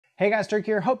Hey guys, Turk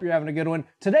here, hope you're having a good one.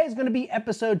 Today is going to be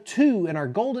episode 2 in our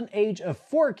Golden Age of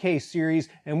 4K series,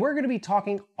 and we're going to be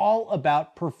talking all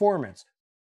about performance.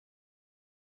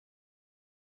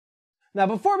 Now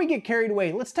before we get carried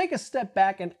away, let's take a step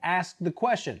back and ask the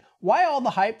question, why all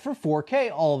the hype for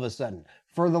 4K all of a sudden?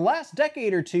 For the last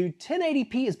decade or two,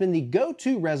 1080p has been the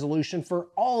go-to resolution for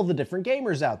all the different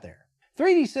gamers out there.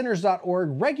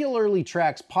 3dcenters.org regularly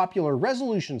tracks popular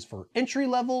resolutions for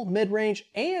entry-level, mid-range,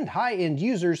 and high-end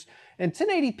users, and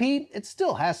 1080p, it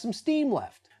still has some steam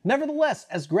left. Nevertheless,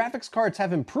 as graphics cards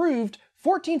have improved,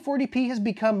 1440p has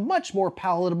become much more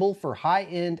palatable for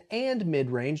high-end and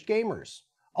mid-range gamers.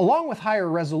 Along with higher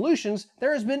resolutions,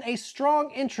 there has been a strong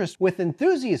interest with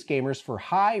enthusiast gamers for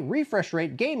high refresh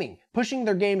rate gaming, pushing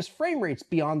their games' frame rates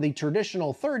beyond the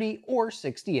traditional 30 or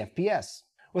 60 FPS.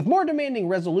 With more demanding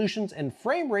resolutions and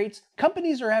frame rates,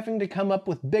 companies are having to come up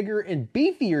with bigger and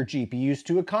beefier GPUs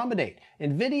to accommodate.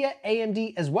 Nvidia,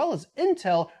 AMD, as well as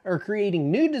Intel are creating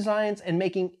new designs and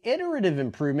making iterative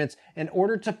improvements in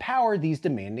order to power these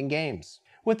demanding games.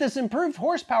 With this improved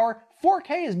horsepower,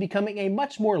 4K is becoming a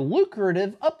much more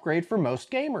lucrative upgrade for most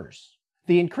gamers.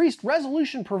 The increased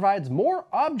resolution provides more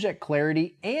object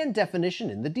clarity and definition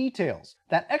in the details.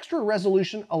 That extra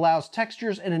resolution allows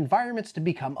textures and environments to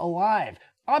become alive,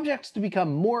 objects to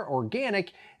become more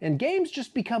organic, and games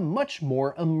just become much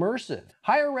more immersive.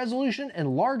 Higher resolution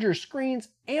and larger screens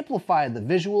amplify the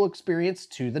visual experience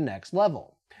to the next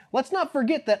level. Let's not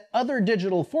forget that other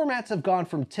digital formats have gone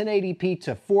from 1080p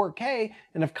to 4K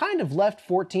and have kind of left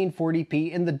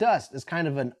 1440p in the dust as kind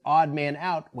of an odd man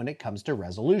out when it comes to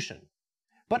resolution.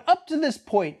 But up to this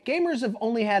point, gamers have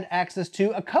only had access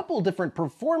to a couple different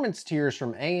performance tiers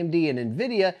from AMD and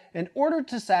Nvidia in order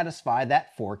to satisfy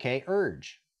that 4K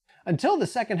urge. Until the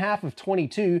second half of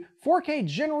 22, 4K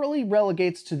generally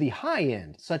relegates to the high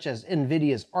end, such as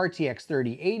Nvidia's RTX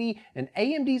 3080 and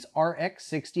AMD's RX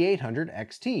 6800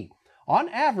 XT. On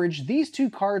average, these two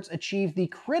cards achieve the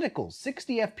critical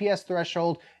 60 FPS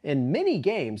threshold in many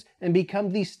games and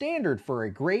become the standard for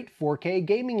a great 4K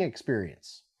gaming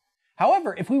experience.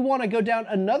 However, if we want to go down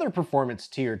another performance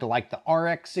tier to like the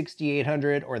RX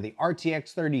 6800 or the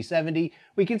RTX 3070,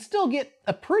 we can still get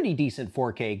a pretty decent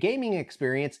 4K gaming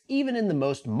experience even in the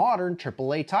most modern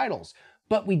AAA titles.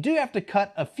 But we do have to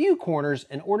cut a few corners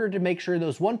in order to make sure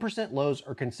those 1% lows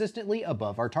are consistently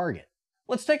above our target.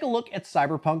 Let's take a look at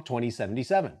Cyberpunk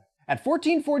 2077. At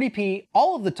 1440p,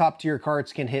 all of the top tier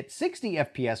cards can hit 60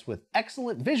 FPS with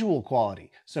excellent visual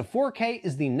quality, so 4K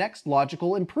is the next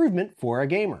logical improvement for a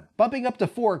gamer. Bumping up to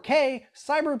 4K,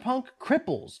 Cyberpunk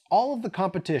cripples all of the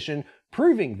competition,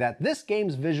 proving that this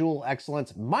game's visual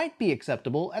excellence might be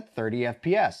acceptable at 30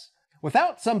 FPS.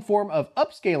 Without some form of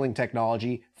upscaling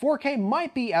technology, 4K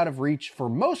might be out of reach for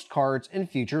most cards in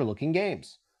future-looking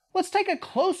games. Let's take a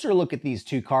closer look at these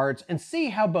two cards and see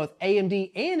how both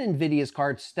AMD and Nvidia's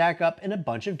cards stack up in a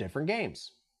bunch of different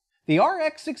games. The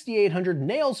RX 6800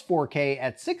 nails 4K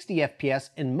at 60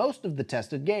 FPS in most of the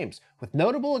tested games, with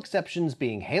notable exceptions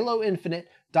being Halo Infinite,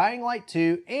 Dying Light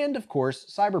 2, and of course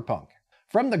Cyberpunk.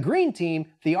 From the green team,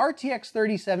 the RTX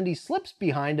 3070 slips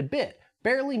behind a bit,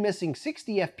 barely missing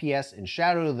 60 FPS in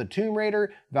Shadow of the Tomb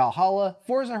Raider, Valhalla,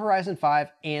 Forza Horizon 5,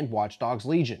 and Watch Dogs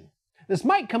Legion. This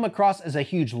might come across as a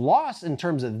huge loss in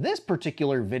terms of this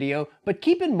particular video, but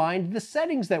keep in mind the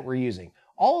settings that we're using.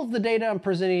 All of the data I'm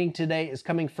presenting today is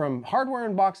coming from Hardware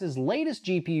Unbox's latest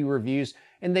GPU reviews,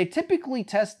 and they typically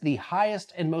test the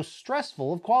highest and most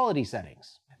stressful of quality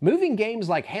settings. Moving games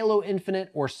like Halo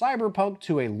Infinite or Cyberpunk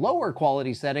to a lower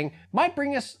quality setting might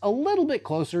bring us a little bit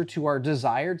closer to our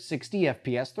desired 60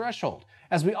 FPS threshold.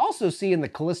 As we also see in the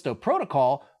Callisto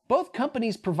Protocol, both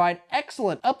companies provide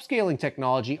excellent upscaling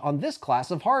technology on this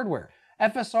class of hardware.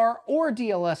 FSR or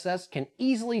DLSS can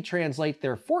easily translate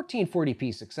their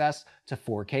 1440p success to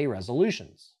 4K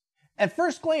resolutions. At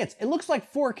first glance, it looks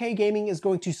like 4K gaming is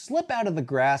going to slip out of the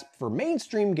grasp for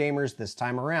mainstream gamers this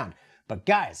time around. But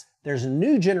guys, there's a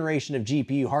new generation of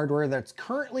GPU hardware that's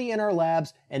currently in our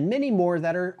labs and many more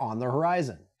that are on the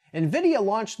horizon. Nvidia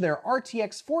launched their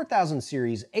RTX 4000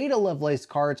 series Ada Lovelace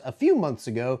cards a few months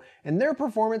ago, and their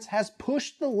performance has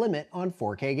pushed the limit on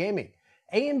 4K gaming.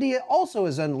 AMD also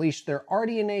has unleashed their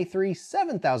RDNA 3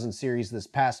 7000 series this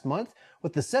past month,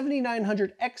 with the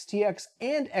 7900 XTX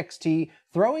and XT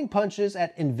throwing punches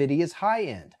at Nvidia's high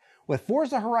end. With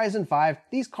Forza Horizon 5,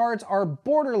 these cards are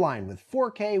borderline with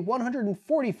 4K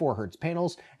 144Hz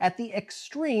panels at the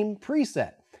extreme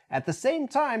preset. At the same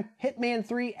time, Hitman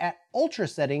 3 at ultra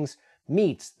settings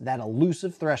meets that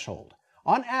elusive threshold.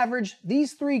 On average,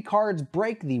 these three cards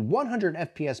break the 100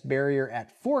 FPS barrier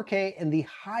at 4K in the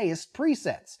highest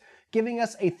presets, giving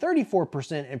us a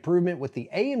 34% improvement with the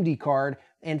AMD card,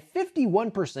 and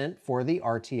 51% for the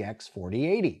RTX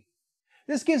 4080.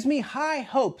 This gives me high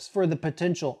hopes for the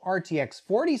potential RTX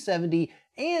 4070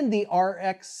 and the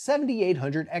RX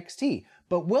 7800 XT,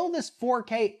 but will this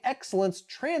 4K excellence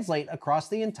translate across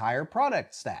the entire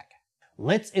product stack?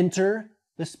 Let's enter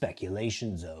the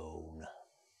speculation zone.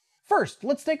 First,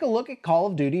 let's take a look at Call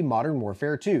of Duty Modern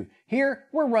Warfare 2. Here,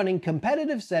 we're running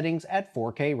competitive settings at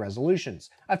 4K resolutions.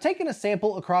 I've taken a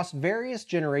sample across various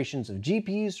generations of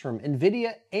GPUs from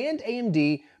Nvidia and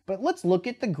AMD, but let's look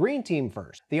at the green team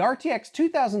first. The RTX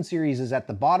 2000 series is at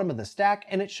the bottom of the stack,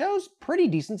 and it shows pretty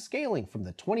decent scaling from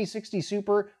the 2060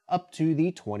 Super up to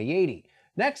the 2080.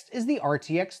 Next is the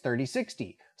RTX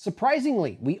 3060.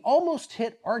 Surprisingly, we almost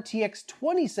hit RTX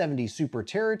 2070 Super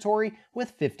territory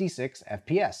with 56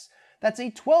 FPS. That's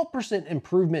a 12%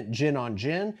 improvement gen on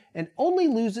gen and only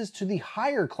loses to the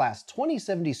higher class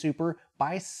 2070 Super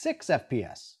by 6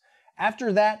 FPS.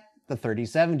 After that, the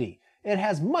 3070. It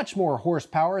has much more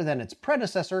horsepower than its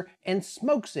predecessor and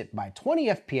smokes it by 20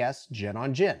 FPS gen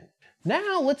on gen.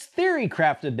 Now let's theory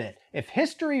craft a bit. If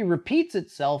history repeats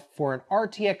itself for an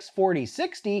RTX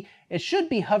 4060, it should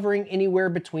be hovering anywhere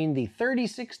between the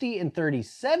 3060 and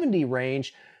 3070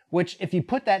 range, which if you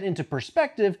put that into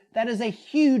perspective, that is a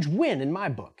huge win in my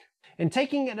book. And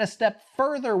taking it a step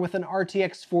further with an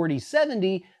RTX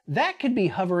 4070, that could be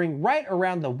hovering right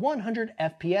around the 100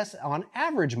 FPS on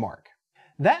average mark.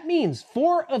 That means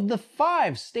 4 of the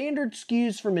 5 standard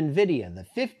SKUs from Nvidia, the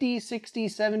 50, 60,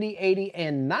 70, 80,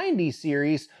 and 90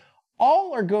 series,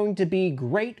 all are going to be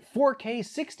great 4K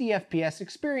 60 FPS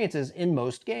experiences in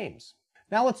most games.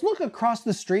 Now let's look across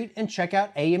the street and check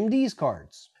out AMD's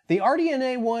cards. The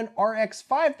RDNA 1 RX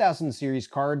 5000 series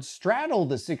cards straddle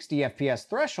the 60 FPS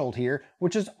threshold here,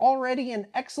 which is already an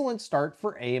excellent start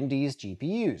for AMD's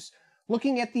GPUs.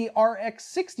 Looking at the RX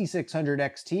 6600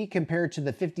 XT compared to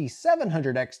the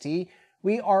 5700 XT,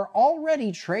 we are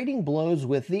already trading blows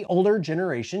with the older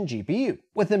generation GPU.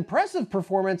 With impressive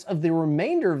performance of the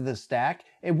remainder of the stack,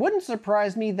 it wouldn't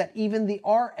surprise me that even the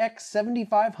RX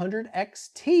 7500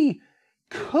 XT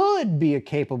could be a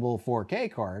capable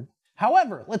 4K card.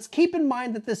 However, let's keep in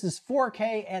mind that this is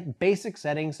 4K at basic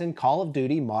settings in Call of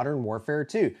Duty Modern Warfare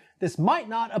 2. This might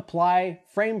not apply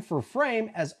frame for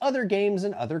frame as other games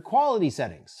and other quality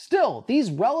settings. Still, these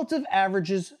relative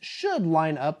averages should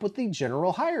line up with the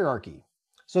general hierarchy.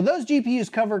 So those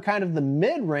GPUs cover kind of the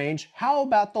mid-range. How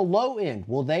about the low end?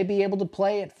 Will they be able to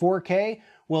play at 4K?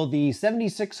 Will the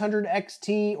 7600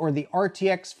 XT or the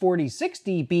RTX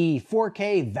 4060 be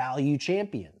 4K value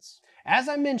champions? As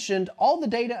I mentioned, all the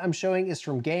data I'm showing is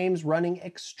from games running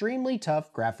extremely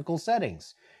tough graphical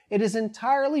settings. It is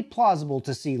entirely plausible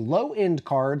to see low-end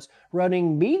cards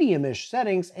running medium-ish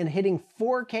settings and hitting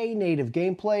 4K native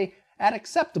gameplay at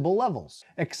acceptable levels.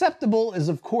 Acceptable is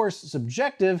of course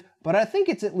subjective, but I think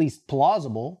it's at least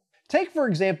plausible. Take for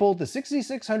example the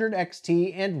 6600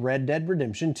 XT and Red Dead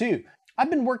Redemption 2. I've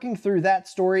been working through that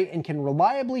story and can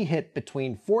reliably hit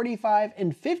between 45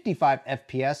 and 55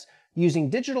 FPS using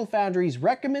Digital Foundry's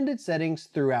recommended settings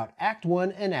throughout Act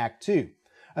 1 and Act 2.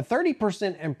 A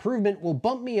 30% improvement will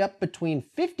bump me up between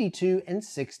 52 and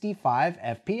 65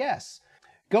 FPS.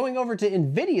 Going over to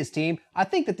Nvidia's team, I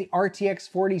think that the RTX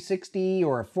 4060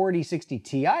 or a 4060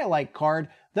 Ti-like card,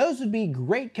 those would be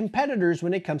great competitors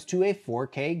when it comes to a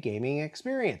 4K gaming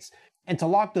experience. And to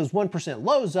lock those 1%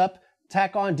 lows up,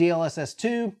 tack on DLSS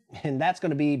 2, and that's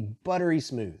going to be buttery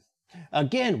smooth.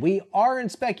 Again, we are in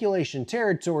speculation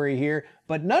territory here,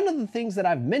 but none of the things that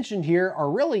I've mentioned here are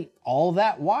really all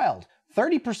that wild.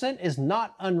 30% is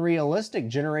not unrealistic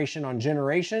generation on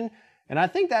generation, and I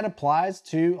think that applies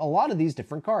to a lot of these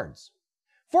different cards.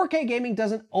 4K gaming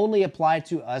doesn't only apply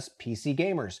to us PC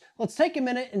gamers. Let's take a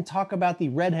minute and talk about the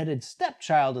redheaded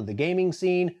stepchild of the gaming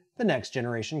scene, the next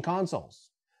generation consoles.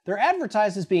 They're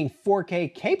advertised as being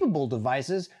 4K capable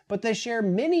devices, but they share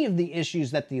many of the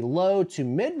issues that the low to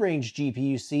mid-range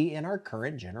GPUs see in our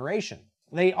current generation.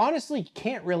 They honestly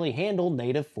can't really handle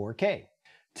native 4K.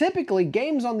 Typically,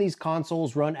 games on these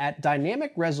consoles run at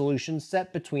dynamic resolutions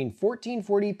set between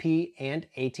 1440p and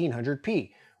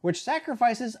 1800p, which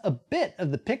sacrifices a bit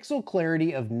of the pixel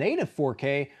clarity of native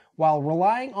 4K while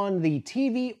relying on the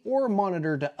TV or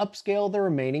monitor to upscale the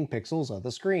remaining pixels of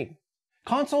the screen.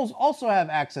 Consoles also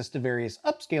have access to various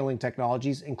upscaling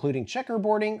technologies, including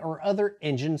checkerboarding or other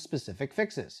engine-specific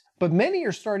fixes. But many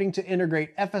are starting to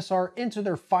integrate FSR into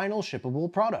their final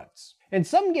shippable products. And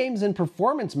some games in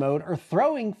performance mode are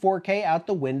throwing 4K out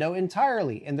the window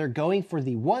entirely, and they're going for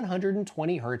the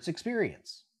 120Hz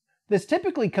experience. This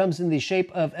typically comes in the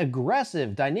shape of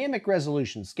aggressive dynamic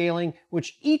resolution scaling,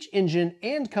 which each engine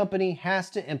and company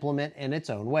has to implement in its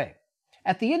own way.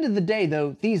 At the end of the day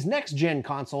though, these next-gen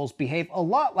consoles behave a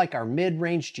lot like our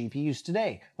mid-range GPUs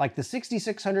today, like the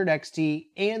 6600 XT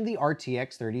and the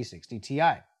RTX 3060 Ti.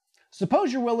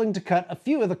 Suppose you're willing to cut a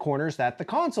few of the corners that the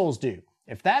consoles do.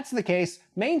 If that's the case,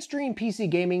 mainstream PC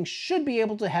gaming should be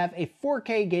able to have a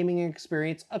 4K gaming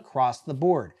experience across the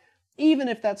board, even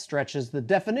if that stretches the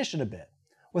definition a bit.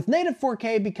 With native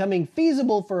 4K becoming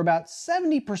feasible for about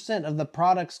 70% of the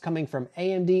products coming from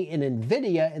AMD and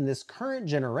Nvidia in this current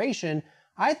generation,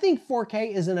 I think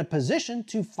 4K is in a position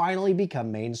to finally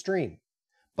become mainstream.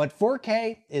 But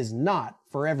 4K is not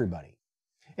for everybody.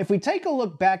 If we take a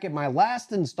look back at my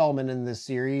last installment in this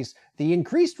series, the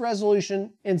increased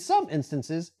resolution, in some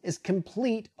instances, is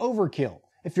complete overkill.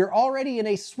 If you're already in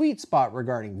a sweet spot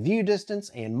regarding view distance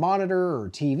and monitor or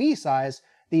TV size,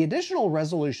 the additional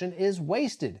resolution is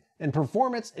wasted and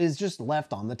performance is just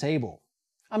left on the table.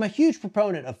 I'm a huge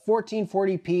proponent of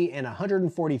 1440p and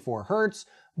 144 Hz,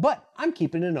 but I'm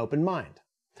keeping an open mind.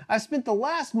 I've spent the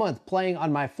last month playing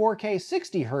on my 4K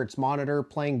 60Hz monitor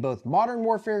playing both Modern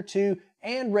Warfare 2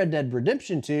 and Red Dead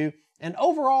Redemption 2, and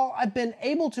overall I've been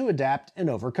able to adapt and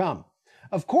overcome.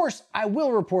 Of course, I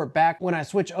will report back when I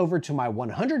switch over to my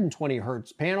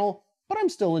 120Hz panel, but I'm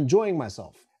still enjoying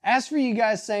myself. As for you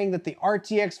guys saying that the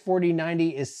RTX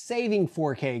 4090 is saving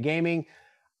 4K gaming,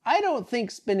 I don't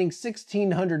think spending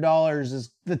 $1,600 is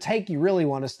the take you really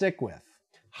want to stick with.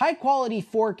 High quality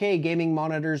 4K gaming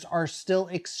monitors are still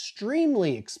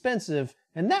extremely expensive,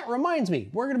 and that reminds me,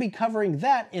 we're going to be covering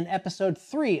that in episode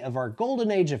 3 of our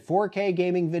Golden Age of 4K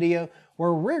gaming video,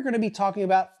 where we're going to be talking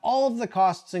about all of the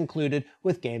costs included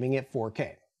with gaming at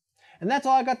 4K. And that's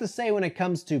all I got to say when it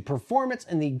comes to performance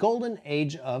in the golden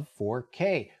age of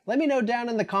 4K. Let me know down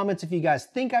in the comments if you guys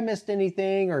think I missed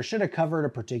anything or should have covered a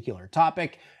particular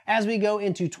topic. As we go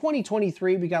into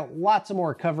 2023, we got lots of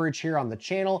more coverage here on the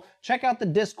channel. Check out the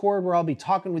Discord where I'll be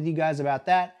talking with you guys about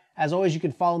that. As always, you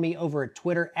can follow me over at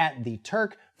Twitter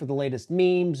 @TheTurk for the latest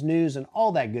memes, news, and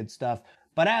all that good stuff.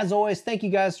 But as always, thank you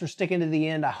guys for sticking to the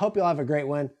end. I hope you'll have a great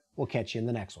one. We'll catch you in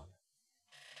the next one.